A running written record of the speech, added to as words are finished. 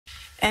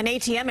An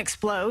ATM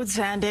explodes,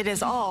 and it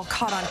is all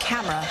caught on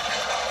camera.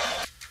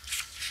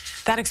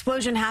 That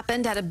explosion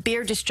happened at a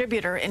beer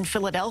distributor in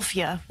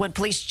Philadelphia. When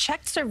police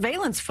checked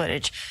surveillance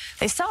footage,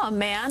 they saw a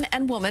man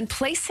and woman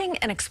placing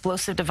an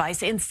explosive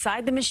device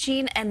inside the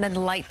machine and then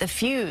light the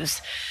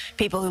fuse.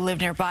 People who live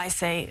nearby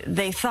say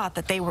they thought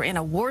that they were in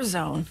a war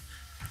zone.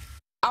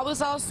 I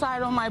was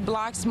outside on my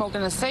block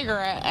smoking a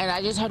cigarette, and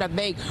I just heard a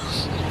big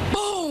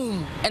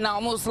boom, and I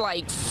almost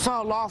like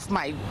fell off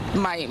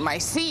my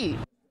seat.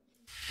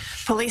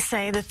 Police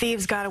say the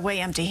thieves got away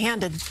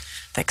empty-handed.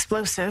 The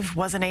explosive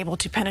wasn't able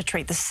to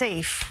penetrate the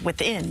safe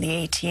within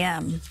the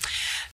ATM.